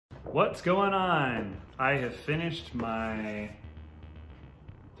What's going on? I have finished my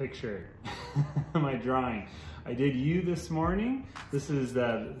picture, my drawing. I did you this morning. This is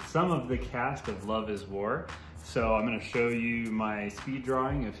some of the cast of Love is War. So I'm gonna show you my speed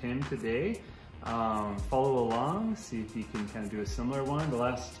drawing of him today. Follow along, see if you can kind of do a similar one. The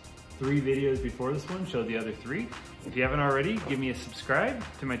last 3 videos before this one showed the other 3. If you haven't already, give me a subscribe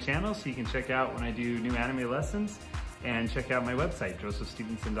to my channel so you can check out when I do new anime lessons, and check out my website,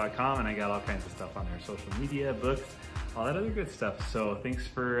 josephstevenson.com, and I got all kinds of stuff on there, social media, books, all that other good stuff. So thanks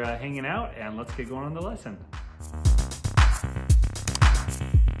for hanging out, and let's get going on the lesson.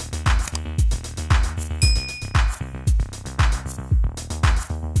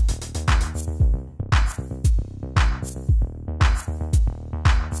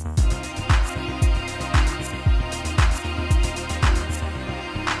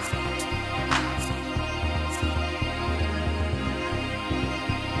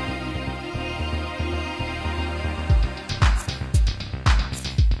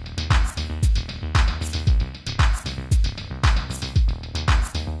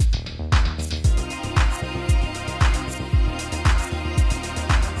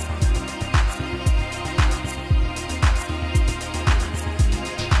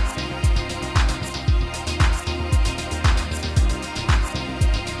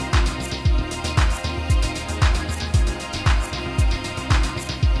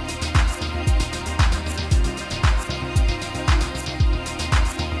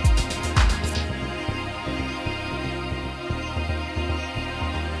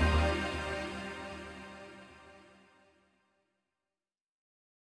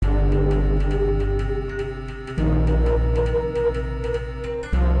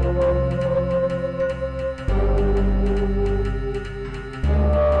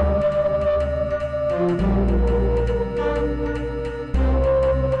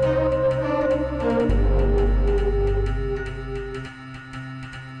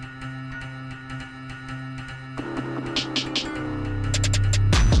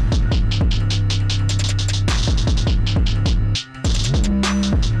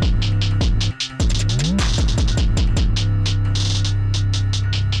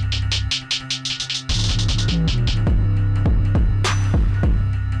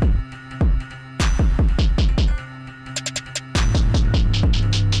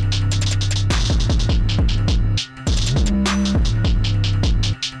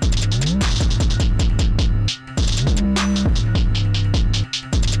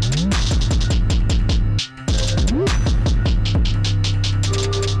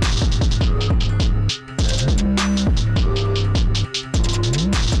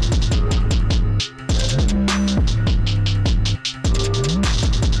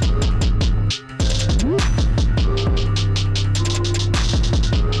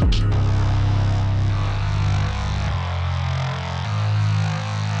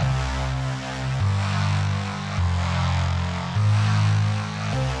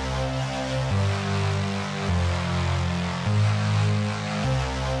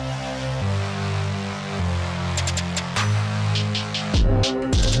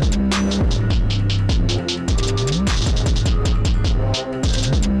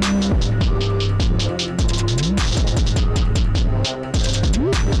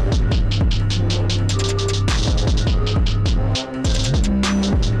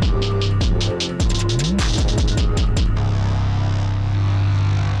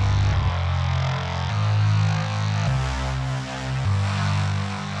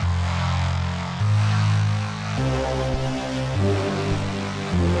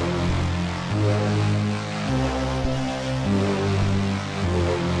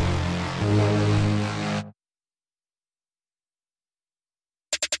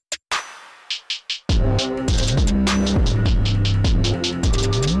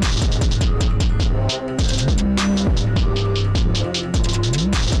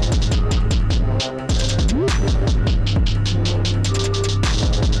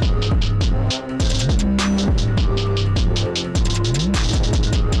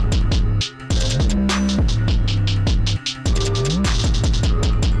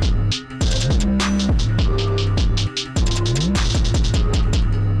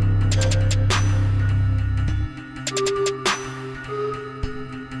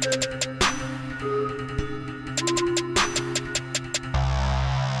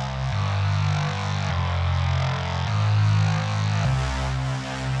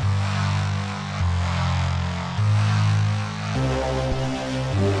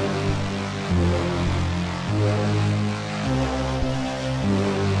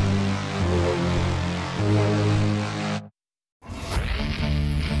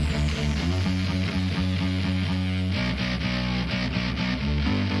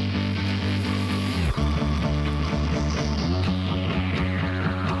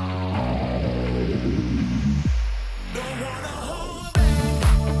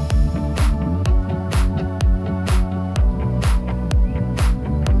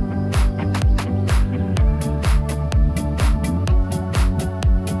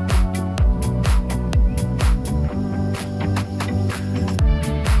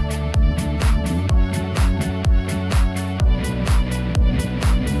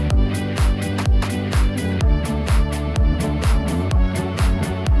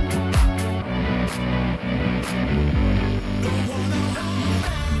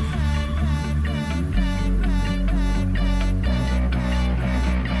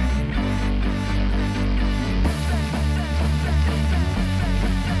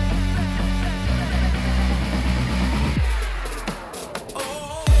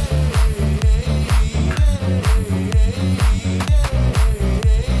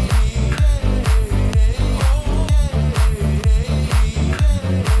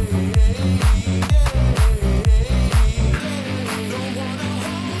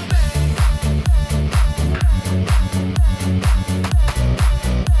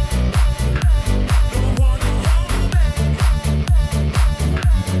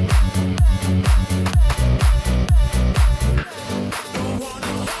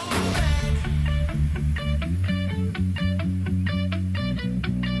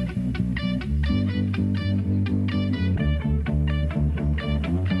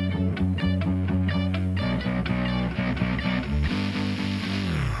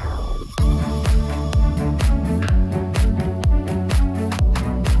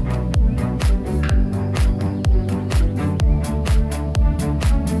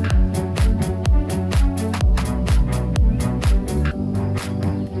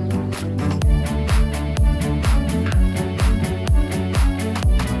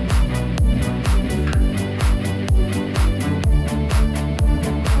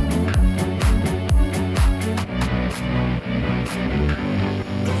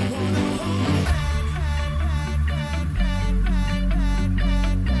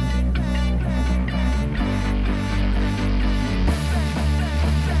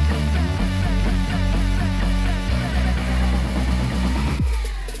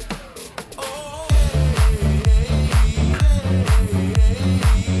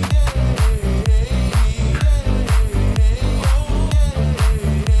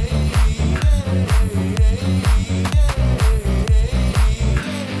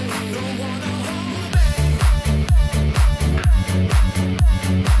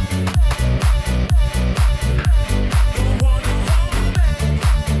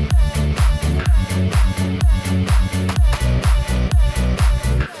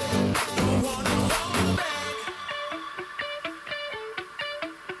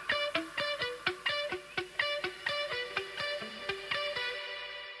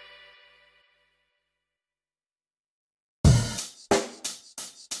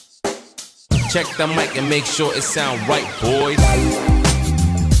 Check the mic and make sure it sound right, boys.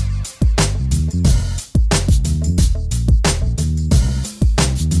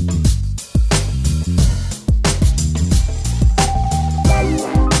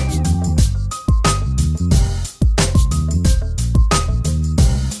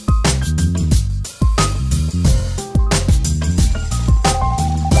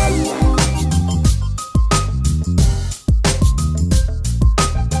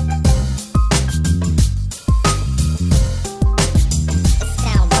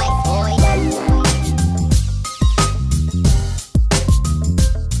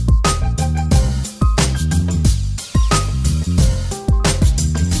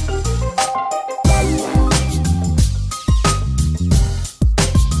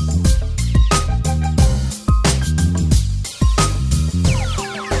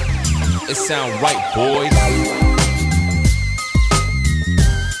 It sound right, boys.